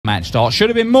match dart. Should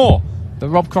have been more. But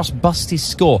Rob Cross bust his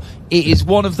score. It is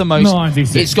one of the most...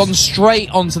 96. It's gone straight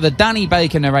onto the Danny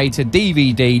Baker narrated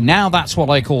DVD. Now that's what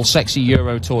I call sexy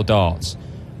Euro Tour darts,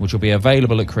 which will be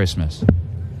available at Christmas.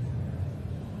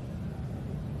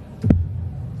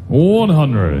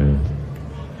 100.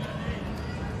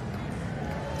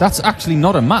 That's actually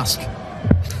not a mask.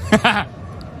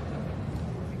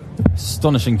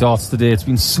 Astonishing darts today. It's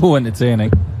been so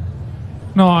entertaining.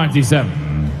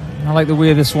 97. I like the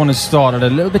way this one has started. A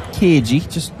little bit cagey,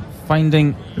 just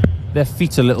finding their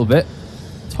feet a little bit.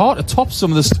 It's hard to top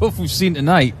some of the stuff we've seen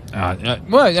tonight.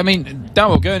 Well, I mean,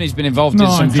 Darryl Gurney's been involved in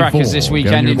some 94. crackers this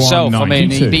weekend Gurney himself. won I mean,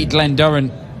 he 92. beat Glenn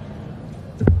Durrant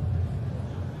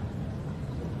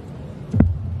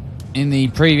in the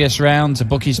previous round to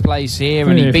book his place here,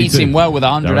 and he beat him well with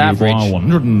 100 average.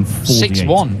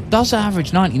 6-1. Does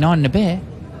average 99 and a bit,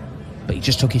 but he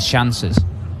just took his chances.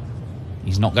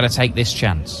 He's not going to take this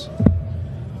chance.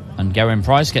 And Geraint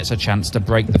Price gets a chance to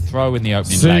break the throw in the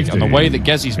opening 60. leg. And the way that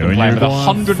Gezzy's been playing with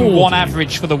 101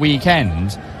 average for the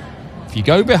weekend, if you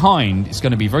go behind, it's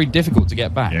going to be very difficult to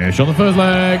get back. Yeah, shot the first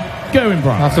leg. Going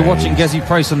Price. After watching Gezzy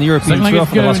Price on the European Second leg Tour is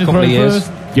for the last going couple of in years,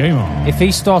 first. Game on. if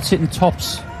he starts hitting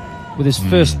tops with his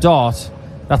first dart,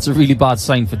 that's a really bad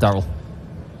sign for Darryl.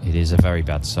 It is a very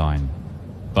bad sign.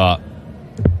 But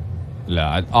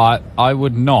look, I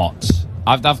would not...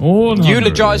 I've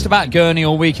eulogised about Gurney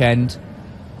all weekend.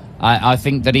 I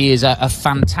think that he is a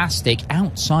fantastic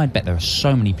outside bet. There are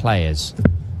so many players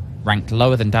ranked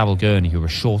lower than Darryl Gurney who are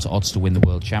short odds to win the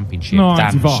World Championship.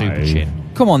 95. Dan Super Chin.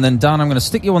 Come on then, Dan, I'm going to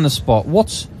stick you on the spot.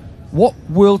 What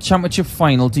World Championship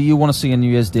final do you want to see on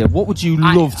New Year's Day? What would you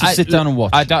love to sit down and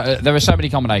watch? There are so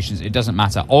many combinations, it doesn't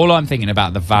matter. All I'm thinking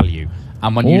about the value.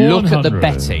 And when you look at the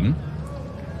betting,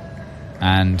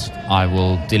 and I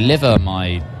will deliver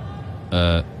my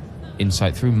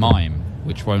insight through mime,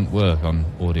 which won't work on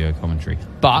audio commentary.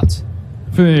 But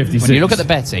 56. when you look at the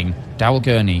betting, Darryl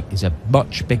Gurney is a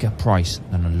much bigger price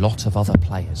than a lot of other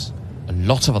players. A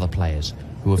lot of other players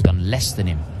who have done less than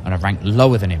him and are ranked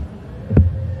lower than him.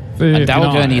 59. And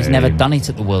Darryl Gurney has never done it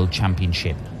at the World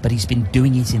Championship, but he's been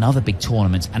doing it in other big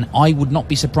tournaments. And I would not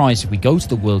be surprised if we go to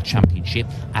the World Championship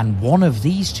and one of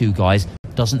these two guys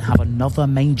doesn't have another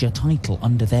major title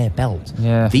under their belt.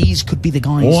 Yeah. These could be the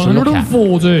guys to look at.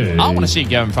 140. I want to see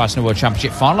Geraint Price in the World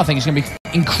Championship final. I think it's going to be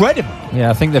incredible. Yeah,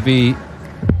 I think there'd be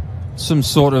some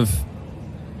sort of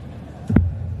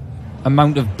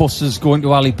amount of buses going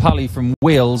to Ali Pali from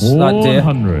Wales that day.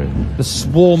 100. The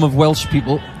swarm of Welsh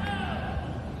people.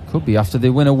 Could be after they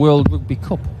win a World Rugby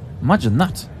Cup. Imagine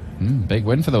that. Big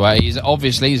win for the way. He's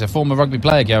a former rugby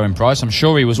player, Geraint Price. I'm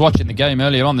sure he was watching the game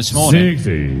earlier on this morning.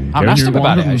 60. I asked him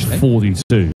about it, actually.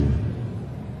 42.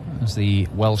 As the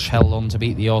Welsh held on to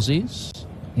beat the Aussies.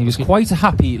 He was quite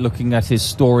happy looking at his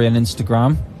story on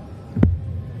Instagram.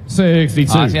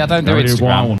 62. I don't do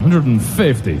Instagram.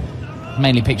 150.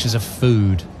 Mainly pictures of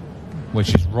food,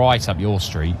 which is right up your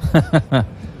street.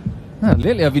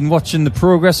 Lately I've been watching the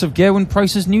progress of Geraint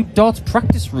Price's new darts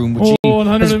practice room, which he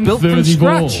has built from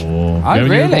scratch.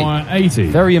 Really? 80.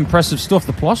 Very impressive stuff.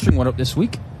 The plastering went up this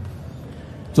week.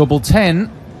 Double 10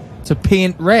 to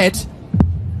paint red.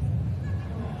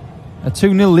 A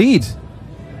 2-0 lead.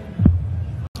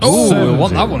 Oh, we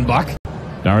want that one back.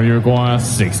 Darren Uruguay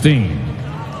 16.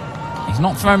 He's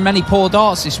not thrown many poor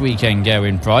darts this weekend,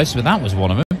 Geraint Price, but that was one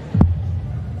of them.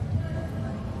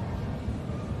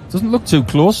 Doesn't look too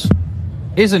close.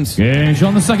 Isn't. Yeah, shot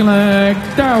on the second leg.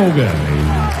 Darryl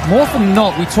Gurney. More often than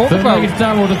not, we talk Third about leg is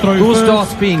Darryl to throw those first.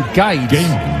 darts being guides.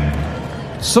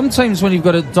 Game. Sometimes when you've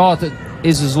got a dart that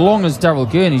is as long as Darryl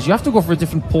Gurney's, you have to go for a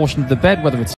different portion of the bed,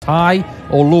 whether it's high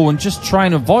or low, and just try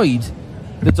and avoid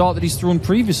the dart that he's thrown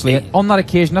previously. And on that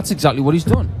occasion, that's exactly what he's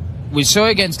done. We saw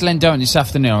it against Glenn Durrant this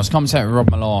afternoon. I was commentating with Rob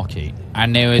Malarkey,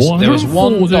 and there was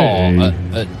one dart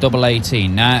at double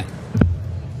 18. Now,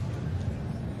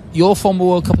 your former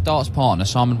World Cup of Darts partner,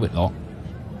 Simon Whitlock,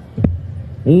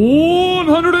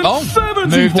 174.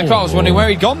 moved the car. I was wondering where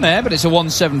he'd gone there, but it's a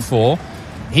 174.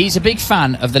 He's a big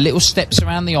fan of the little steps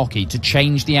around the hockey to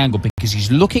change the angle, because he's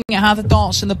looking at how the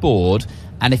dart's in the board,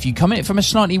 and if you come at it from a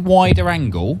slightly wider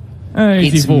angle,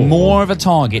 84. it's more of a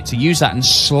target to use that and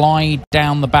slide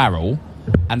down the barrel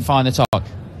and find the target.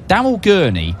 Darryl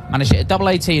Gurney managed to hit a double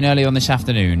 18 earlier on this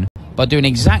afternoon by doing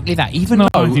exactly that, even though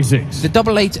 96.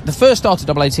 the first start of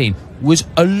double 18 was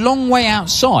a long way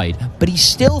outside, but he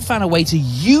still found a way to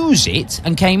use it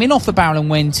and came in off the barrel and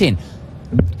went in.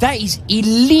 That is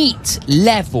elite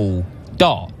level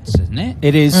darts, isn't it?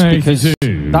 It is, 82. because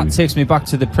that takes me back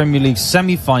to the Premier League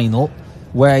semi-final,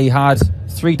 where he had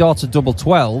 3 darts at double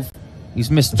 12. He's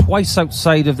missed twice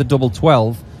outside of the double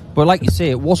 12, But like you say,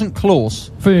 it wasn't close.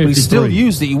 But he still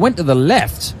used it. He went to the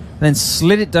left, then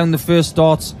slid it down the first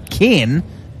dart's cane,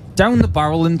 down the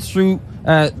barrel and through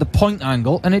the point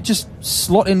angle, and it just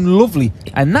slot in lovely.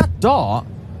 And that dart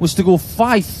was to go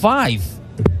 5-5.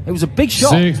 It was a big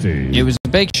shot. 60. It was a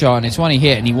big shot, and it's one he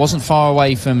hit, and he wasn't far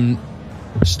away from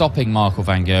stopping Michael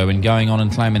van Gerwen and going on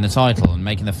and claiming the title and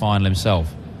making the final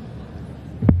himself.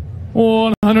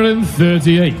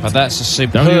 138. But that's a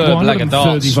superb leg of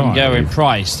darts from Gerwyn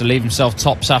Price to leave himself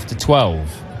tops after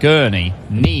 12. Gurney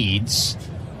needs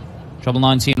treble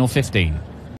 19 or 15.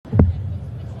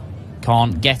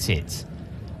 Can't get it.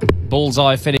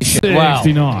 Bullseye finish.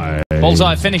 Well,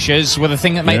 bullseye finishes were the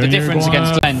thing that made the difference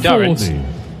against Glenn Durrant.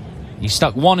 He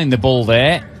stuck one in the ball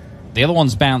there. The other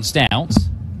one's bounced out,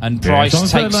 and Price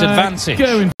takes advantage.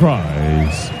 Gerwyn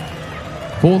Price.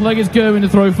 Fourth leg is going to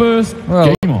throw first.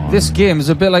 Well, game on. This game is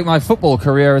a bit like my football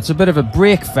career. It's a bit of a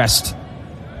break fest.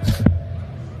 Do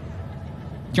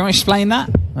you want to explain that?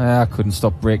 I couldn't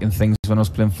stop breaking things when I was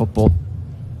playing football.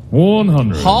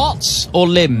 100. Hearts or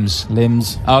limbs?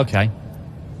 Limbs. Okay.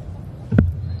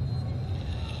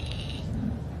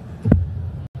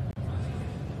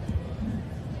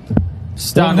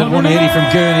 Standard 180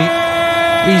 from Gurney.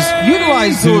 He's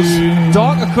utilised those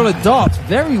darker coloured darts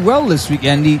very well this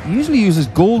weekend. He usually uses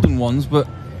golden ones, but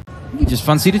he just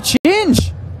fancied a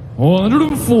change.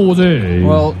 140.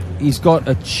 Well, he's got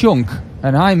a chunk,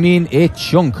 and I mean a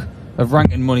chunk, of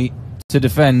ranking money to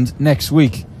defend next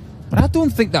week. But I don't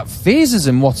think that phases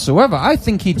him whatsoever. I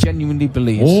think he genuinely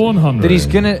believes 100. that he's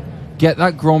going to get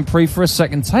that Grand Prix for a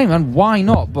second time, and why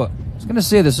not? But I was going to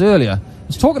say this earlier. I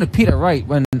was talking to Peter Wright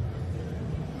when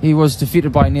he was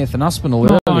defeated by Nathan Aspinall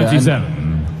earlier.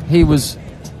 97. He was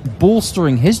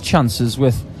bolstering his chances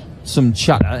with some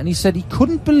chatter, and he said he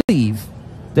couldn't believe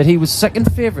that he was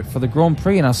second favourite for the Grand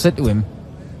Prix. And I said to him,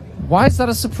 why is that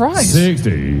a surprise?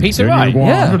 60. Peter Wright.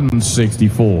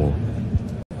 164.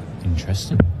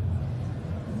 Interesting.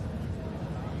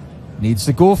 Needs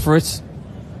to go for it.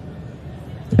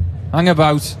 Hang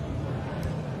about.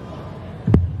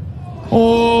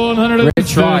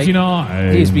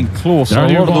 139. He's been close. A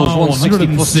lot of those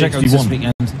 160 plus checkouts this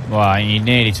weekend. Well, he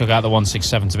nearly took out the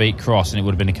 167 to beat Cross, and it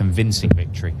would have been a convincing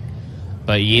victory.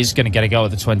 But he is going to get a go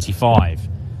at the 25.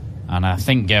 And I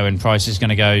think Gerwyn Price is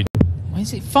going to go... What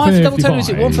is it? 5 for double 10 or is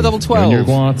it 1 for double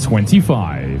 12?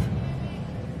 25.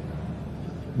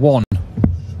 1.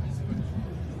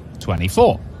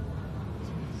 24.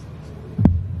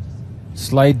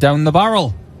 Slide down the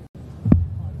barrel.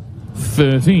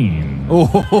 13. Oh,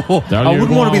 I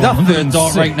wouldn't want to be that third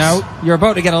dart right now. You're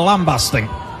about to get a lambasting.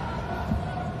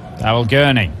 Darryl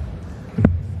Gurney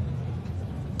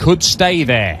could stay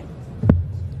there.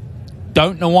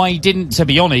 Don't know why he didn't, to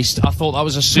be honest. I thought that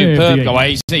was a superb go.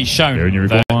 He's shown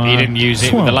that he didn't use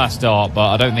it with the last dart, but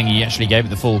I don't think he actually gave it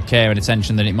the full care and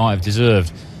attention that it might have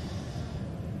deserved.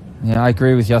 Yeah, I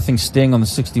agree with you. I think staying on the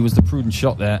 60 was the prudent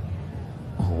shot there.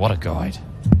 Oh, what a guide.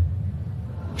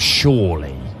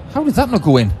 Surely. How did that not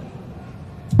go in?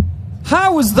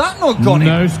 How has that not gone in?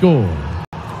 No score.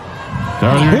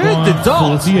 He heard the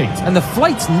dart, 48. and the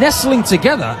flight's nestling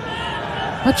together.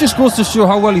 That just goes to show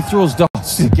how well he throws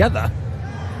darts together.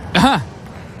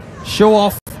 Show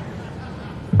off.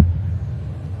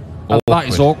 That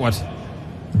is awkward.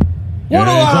 What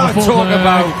do I talk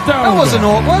about? That wasn't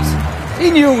awkward.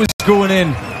 He knew it was going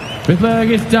in. Fifth leg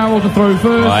is Darryl to throw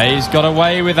first. Well, he's got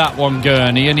away with that one,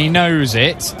 Gurney, and he knows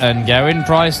it. And Gerwyn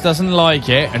Price doesn't like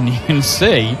it, and you can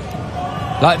see,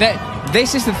 like that.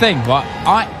 This is the thing.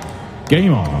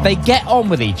 Game on. They get on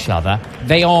with each other.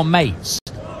 They are mates,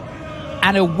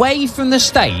 and away from the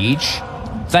stage,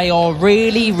 they are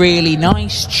really, really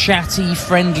nice, chatty,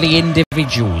 friendly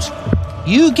individuals.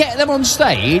 You get them on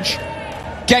stage,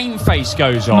 game face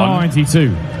goes on.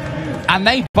 92. And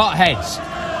they butt heads.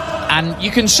 And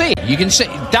you can see it. You can see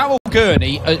Darryl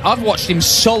Gurney. I've watched him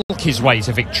sulk his way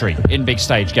to victory in big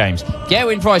stage games.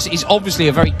 Gerwyn Price is obviously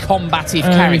a very combative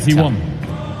character. 81.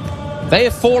 They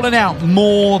have fallen out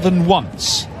more than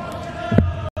once.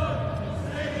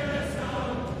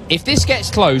 If this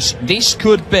gets close, this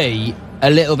could be a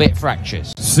little bit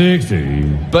fractious. 60.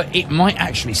 But it might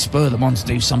actually spur them on to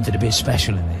do something a bit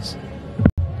special in this.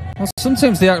 Well,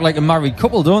 sometimes they act like a married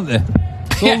couple, don't they?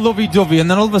 It's all lovey-dovey, and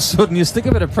then all of a sudden you stick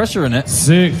a bit of pressure in it.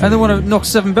 60. And they want to knock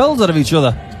 7 bells out of each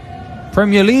other.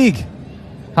 Premier League.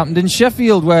 Happened in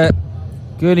Sheffield, where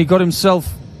Gurney got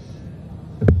himself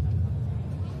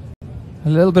a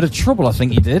little bit of trouble, I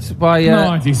think he did, by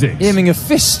 96. aiming a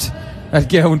fist at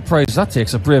Gerwyn Price. That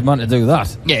takes a brave man to do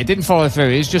that. Yeah, it didn't follow through.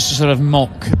 It was just a sort of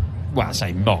mock. Well, I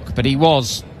say mock, but he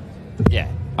was. Yeah,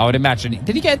 I would imagine.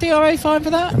 Did he get a DRA fine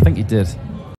for that? I think he did.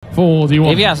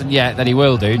 41. If he hasn't yet, then he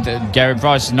will do. Gerwyn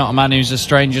Price is not a man who's a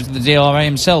stranger to the DLRA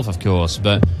himself, of course,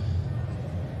 but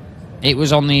it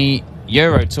was on the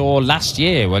Euro Tour last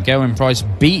year where Gerwyn Price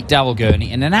beat Darryl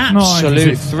Gurney in an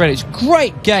absolute thrill. It's a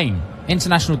great game.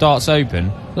 International Darts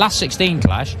Open, last 16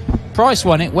 clash. Price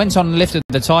won it, went on and lifted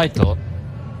the title.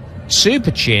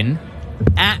 Super Chin,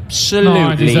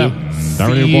 absolutely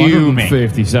fuming.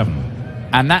 57.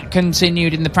 And that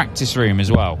continued in the practice room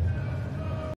as well.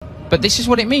 But this is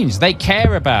what it means. They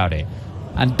care about it.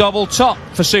 And double top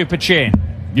for Super Chin.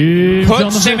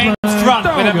 Puts him in front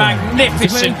with a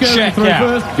magnificent check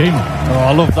out. Oh,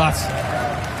 I love that.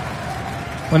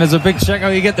 When there's a big check out,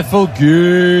 you get the full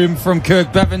game from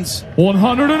Kirk Bevins.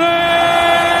 108!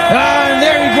 And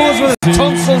there he goes with his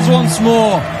tonsils once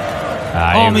more.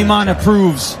 Army man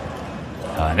approves.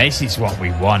 This is what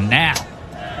we want now.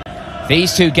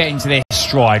 These two get into their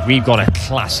stride. We've got a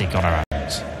classic on our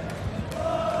hands.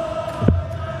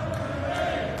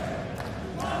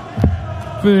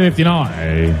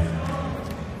 59.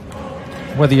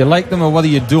 Whether you like them or whether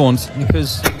you don't,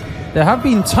 because there have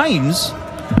been times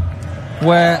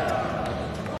where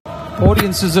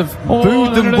audiences have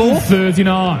booed them both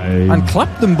 39. and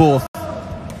clapped them both.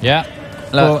 Yeah.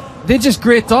 But they're just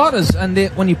great darters, and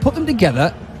when you put them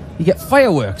together, you get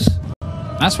fireworks.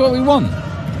 That's what we want.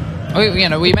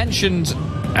 We mentioned...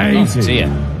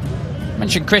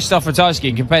 mentioned Christoph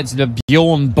Ratajski compared to the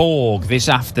Bjorn Borg this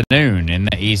afternoon, in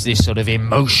that he's this sort of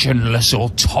emotionless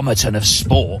automaton of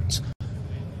sport.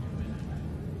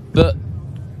 But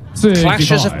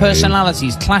clashes of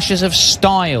personalities, clashes of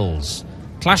styles,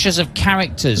 clashes of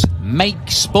characters make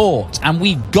sport, and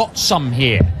we've got some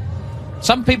here.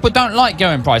 Some people don't like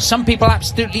Gerwyn Price. Some people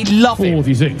absolutely love him.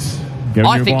 46.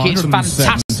 I think it's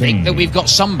fantastic that we've got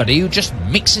somebody who just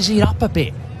mixes it up a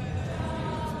bit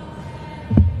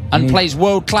and plays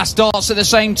world-class darts at the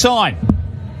same time.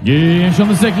 Yes, on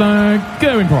the stick line,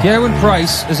 Gerwyn Price. Gerwyn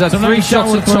Price has had 3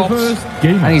 shots at tops,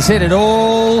 and he's hit it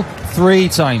all 3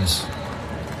 times.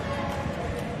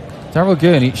 Darryl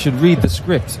Gurney should read the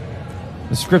script.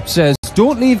 The script says,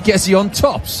 don't leave Gezzy on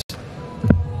tops.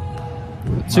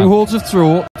 2 holes of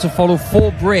throw to follow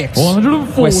 4 breaks.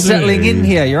 140. We're settling in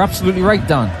here. You're absolutely right,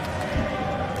 Dan.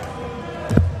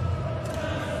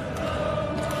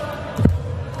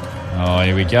 Oh,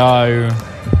 here we go.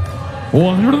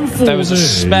 140. There was a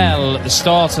spell at the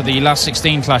start of the last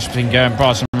 16 clash between Gerwyn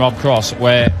Price and Rob Cross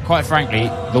where, quite frankly,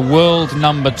 the world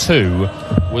number 2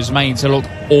 was made to look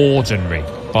ordinary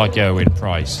by Gerwyn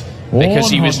Price. Because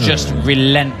he was just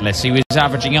relentless. He was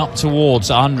averaging up towards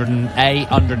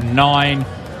 108, 109.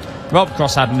 Rob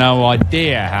Cross had no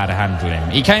idea how to handle him.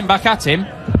 He came back at him.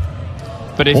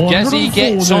 But if Gezzy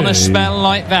gets on a spell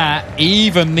like that,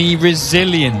 even the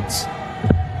resilient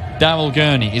Darryl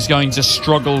Gurney is going to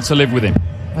struggle to live with him.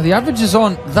 Well, the averages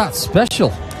aren't that special.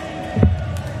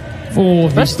 43.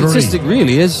 The best statistic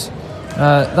really is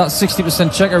that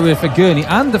 60% checker rate for Gurney,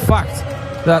 and the fact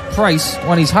that Price,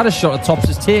 when he's had a shot at tops,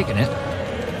 has taken it.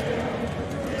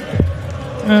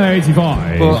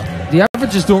 85. But the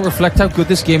averages don't reflect how good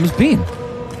this game has been.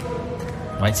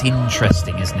 Well, it's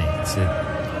interesting, isn't it?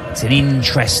 It's an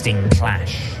interesting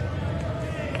clash.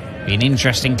 Be an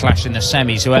interesting clash in the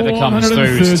semis. Whoever comes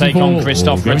through to take on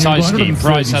Christoph Ratajski.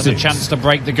 Price has a chance to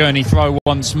break the Gurney throw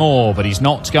once more, but he's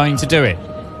not going to do it.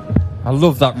 I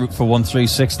love that route for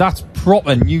 136. That's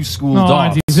proper new school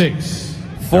darts. 96.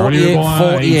 48,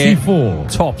 48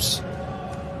 tops.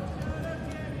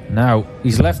 Now,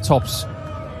 he's left tops.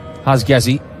 Has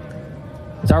Gezzy.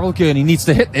 Darryl Gurney needs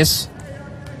to hit this.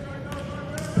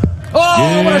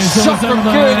 Oh, what a shot from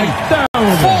Gurney!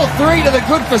 4-3 to the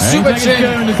good for Super Chin,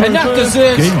 and that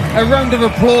deserves a round of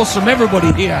applause from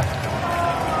everybody here.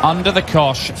 Under the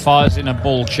cosh, fires in a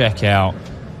ball check out.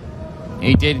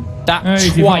 He did that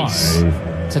twice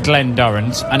to Glenn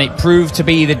Durrant, and it proved to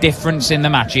be the difference in the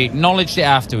match. He acknowledged it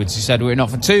afterwards. He said, we're not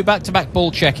for 2 back-to-back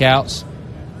ball checkouts.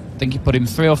 I think he put him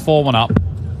 3 or 4 1 up.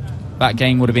 That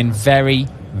game would have been very,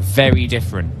 very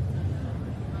different.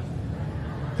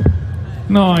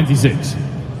 96.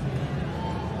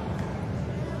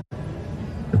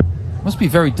 Must be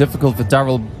very difficult for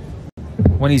Darryl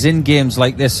when he's in games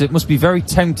like this. It must be very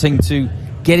tempting to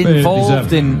get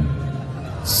involved in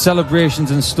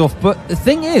celebrations and stuff. But the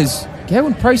thing is,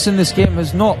 Gerwyn Price in this game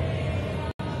has not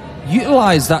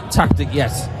utilised that tactic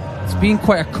yet. It's been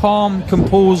quite a calm,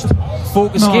 composed,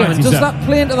 focused game. And does that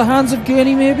play into the hands of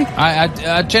Gurney, maybe?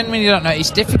 I genuinely don't know.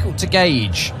 It's difficult to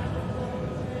gauge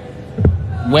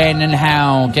when and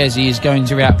how Gezzy is going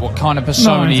to react, what kind of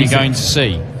persona you're going to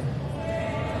see.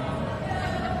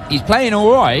 He's playing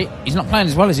all right. He's not playing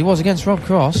as well as he was against Rob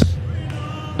Cross.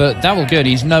 but Darryl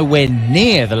Gurney's nowhere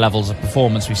near the levels of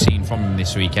performance we've seen from him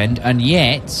this weekend, and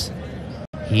yet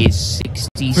he is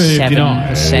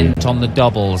 67% on the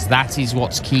doubles. That is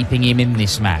what's keeping him in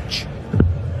this match.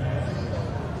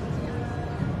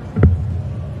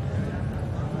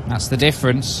 That's the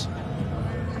difference.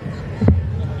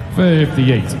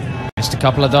 58. Missed a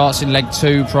couple of darts in leg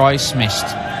 2, Price. Missed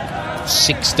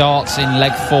 6 darts in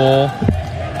leg 4.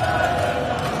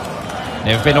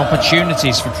 There have been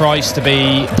opportunities for Price to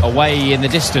be away in the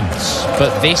distance,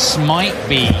 but this might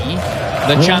be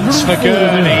the chance for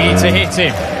Gurney to hit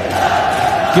him.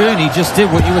 Gurney just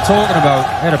did what you were talking about.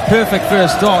 Had a perfect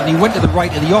first dart, and he went to the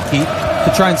right of the oche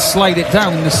to try and slide it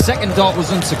down. The second dart was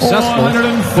unsuccessful,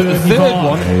 but the third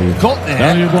one got there,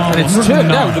 and it's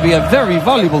turned out to be a very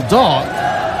valuable dart.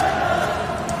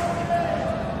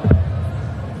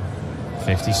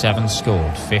 57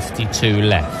 scored, 52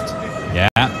 left. Yeah,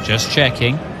 just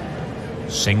checking.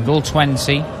 Single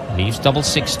 20, leaves double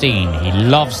 16. He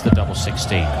loves the double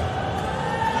 16.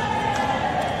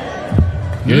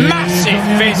 Massive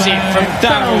visit from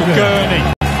Darryl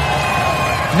Gurney.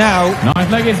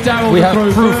 Now, we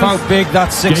have proof how big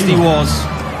that 60 was.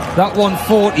 That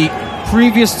 140,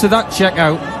 previous to that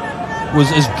checkout,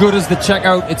 was as good as the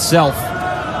checkout itself.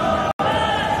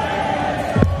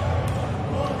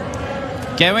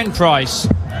 Gerwyn Price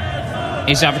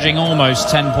is averaging almost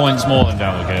 10 points more than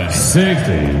Darryl Gurney.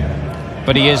 60.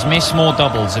 But he has missed more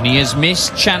doubles, and he has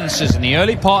missed chances in the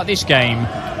early part of this game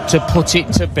to put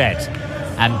it to bed.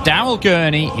 And Darryl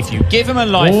Gurney, if you give him a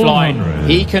lifeline,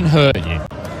 he can hurt you.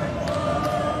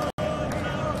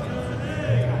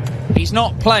 He's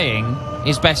not playing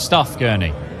his best stuff,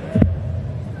 Gurney.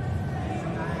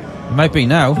 Might be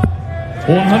now.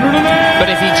 108. But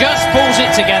if he just pulls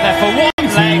it together for one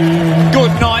leg,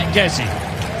 good night, Gezi.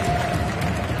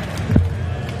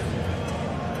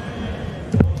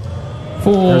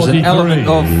 There's an element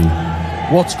of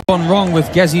what's gone wrong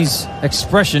with Gezi's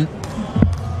expression.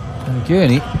 And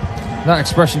Gurney, that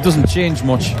expression doesn't change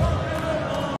much.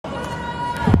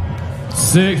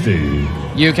 60.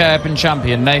 UK Open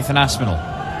champion Nathan Aspinall.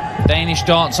 Danish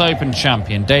Darts Open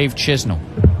champion Dave Chisnell.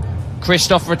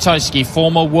 Krzysztof Ratajski,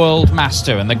 former world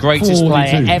master and the greatest 42.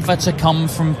 player ever to come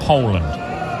from Poland.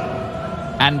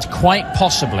 And quite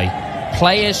possibly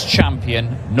Players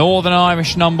Champion, Northern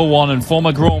Irish #1 and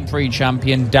former Grand Prix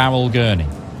champion Darryl Gurney.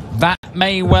 That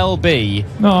may well be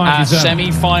our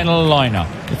semi-final lineup.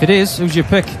 If it is, who's your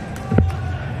pick?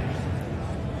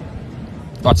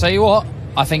 I'll tell you what,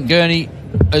 I think Gurney,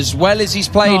 as well as he's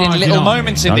played in little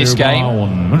moments in this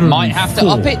game, might have to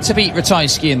up it to beat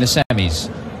Ratajski in the semis.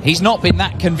 He's not been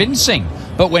that convincing,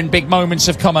 but when big moments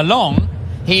have come along,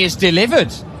 he has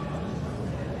delivered.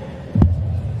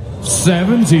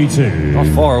 72. Not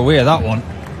far away, that one.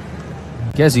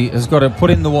 Gezi has got to put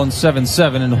in the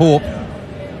 177 and hope.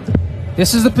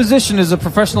 This is the position as a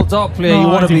professional dart player you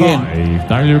want to be in.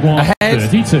 Ahead,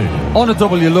 32. on a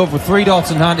double you love with 3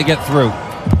 darts in hand to get through.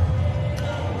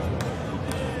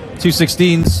 2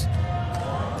 16s.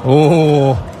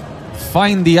 Oh,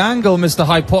 find the angle, Mr.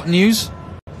 Hypotenuse.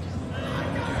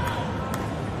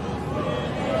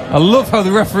 I love how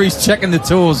the referee's checking the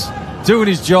toes, doing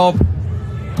his job.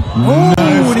 Oh,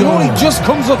 and he only just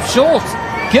comes up short.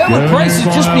 Gerwyn Price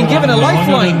has just been given a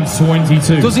lifeline.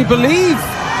 22. Does he believe?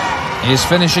 His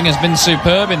finishing has been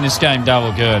superb in this game,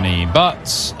 Darryl Gurney,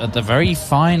 but at the very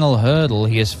final hurdle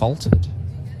he has faltered.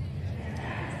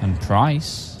 And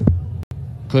Price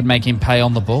could make him pay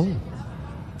on the ball.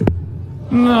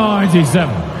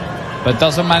 97. But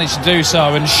doesn't manage to do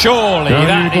so, and surely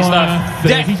that is the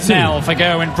death knell for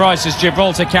Gerwyn Price's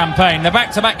Gibraltar campaign. The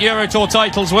back-to-back Euro Tour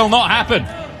titles will not happen,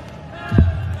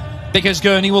 because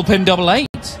Gurney will pin double 8.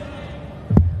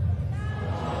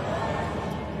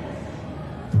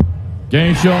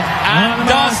 Game shot. And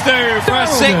does do for a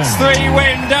 6-3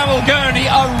 win. Darryl Gurney,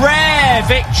 a rare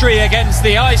victory against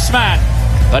the Iceman.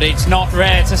 But it's not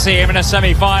rare to see him in a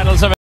semi-finals of